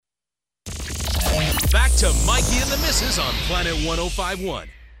to Mikey and the Missus on Planet 105.1.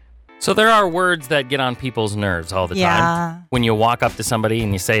 So there are words that get on people's nerves all the time. When you walk up to somebody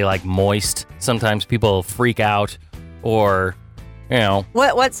and you say like moist, sometimes people freak out or, you know.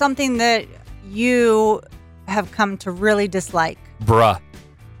 What's something that you have come to really dislike? Bruh.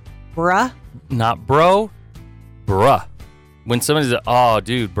 Bruh? Not bro, bruh. When somebody says, oh,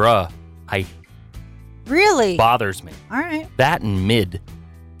 dude, bruh, Really? bothers me. All right. That and mid.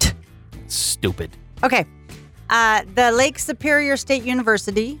 Stupid. Okay. The Lake Superior State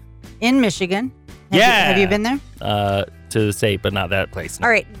University in Michigan. Have you been there? To the state, but not that place. No.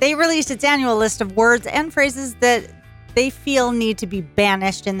 All right. They released its annual list of words and phrases that they feel need to be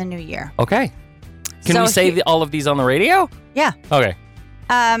banished in the new year. Okay. Can we say all of these on the radio? Yeah. Okay.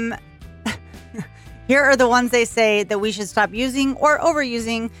 Here are the ones they say that we should stop using or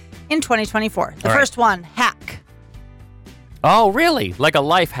overusing in 2024. The first one, hack. Oh, really? Like a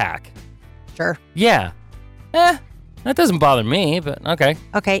life hack? Sure. Yeah. That doesn't bother me, but okay.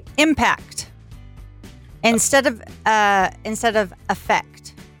 Okay, impact. Instead of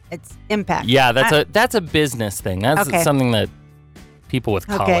effect, it's impact. Yeah, that's a business thing. That's something that people with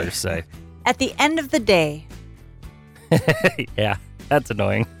collars say. At the end of the day. Yeah, that's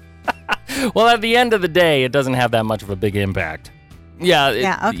annoying. Well, at the end of the day, it doesn't have that much of a big impact.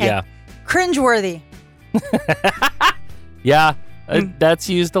 Yeah. Okay. Yeah. Cringeworthy. Yeah, that's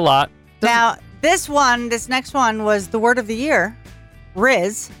used a lot. Now, this next one was the word of the year,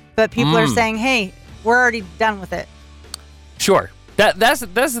 Riz, but people are saying, hey, we're already done with it. Sure. That's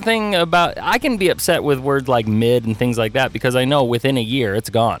the thing about, I can be upset with words like mid and things like that because I know within a year it's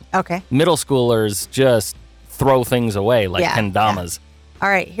gone. Okay. Middle schoolers just throw things away like kendamas. Yeah. All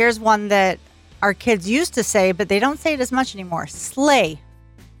right, here's one that our kids used to say, but they don't say it as much anymore. Slay.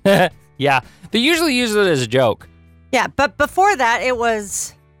 Yeah, they usually use it as a joke. Yeah, but before that,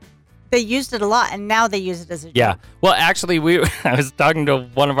 they used it a lot, and now they use it as a joke. Yeah. Well, actually, I was talking to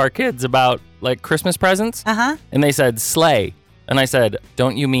one of our kids about like Christmas presents. Uh-huh. And they said sleigh. And I said,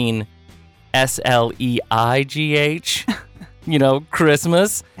 don't you mean SLEIGH?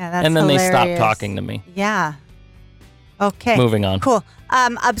 Christmas? Yeah, that's and then hilarious. they stopped talking to me. Yeah. Okay. Moving on. Cool.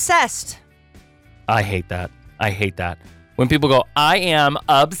 Obsessed. I hate that. When people go, I am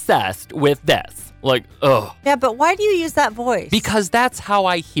obsessed with this. Like, ugh. Yeah, but why do you use that voice? Because that's how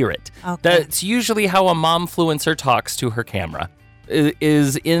I hear it. Okay. That's usually how a momfluencer talks to her camera.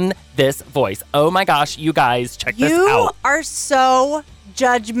 Is in this voice. Oh my gosh, you guys, check this out. You are so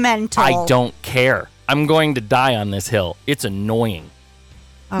judgmental. I don't care. I'm going to die on this hill. It's annoying.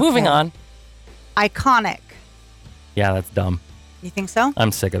 Okay. Moving on. Iconic. Yeah, that's dumb. You think so?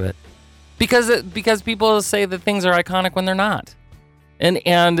 I'm sick of it. Because people say that things are iconic when they're not. And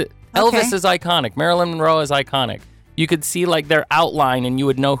Elvis is iconic. Marilyn Monroe is iconic. You could see like their outline and you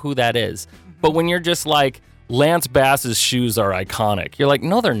would know who that is. But when you're just like, Lance Bass's shoes are iconic. You're like,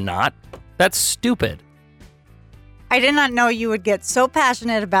 no, they're not. That's stupid. I did not know you would get so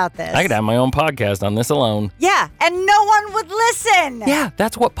passionate about this. I could have my own podcast on this alone. Yeah, and no one would listen. Yeah,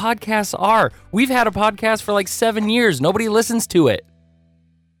 that's what podcasts are. We've had a podcast for like 7 years. Nobody listens to it.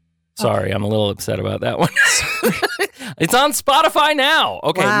 Sorry, I'm a little upset about that one. It's on Spotify now.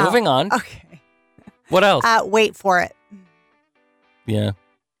 Okay, wow. Moving on. Okay. What else? Wait for it. Yeah,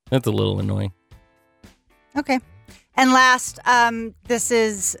 that's a little annoying. Okay. And last, this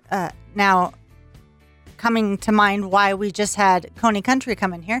is now coming to mind why we just had Coney Country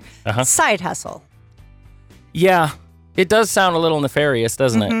come in here. Uh-huh. Side hustle. Yeah, it does sound a little nefarious,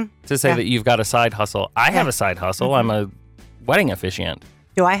 doesn't it? To say that you've got a side hustle. I have a side hustle. I'm a wedding officiant.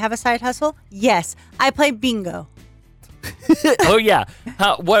 Do I have a side hustle? Yes. I play bingo. Oh, yeah.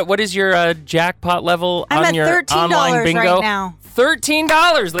 What is your jackpot level on your $13 online bingo? right now.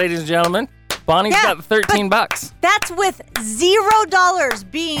 $13, ladies and gentlemen. Bonnie's got $13. That's with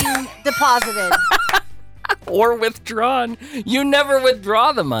 $0 being deposited. Or withdrawn. You never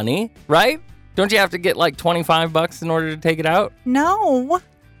withdraw the money, right? Don't you have to get like $25 in order to take it out? No.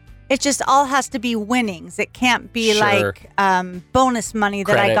 It just all has to be winnings. It can't be like bonus money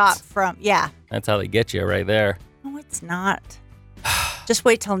that I got from, That's how they get you right there. No, it's not. Just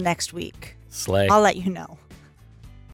wait till next week. Slay. I'll let you know.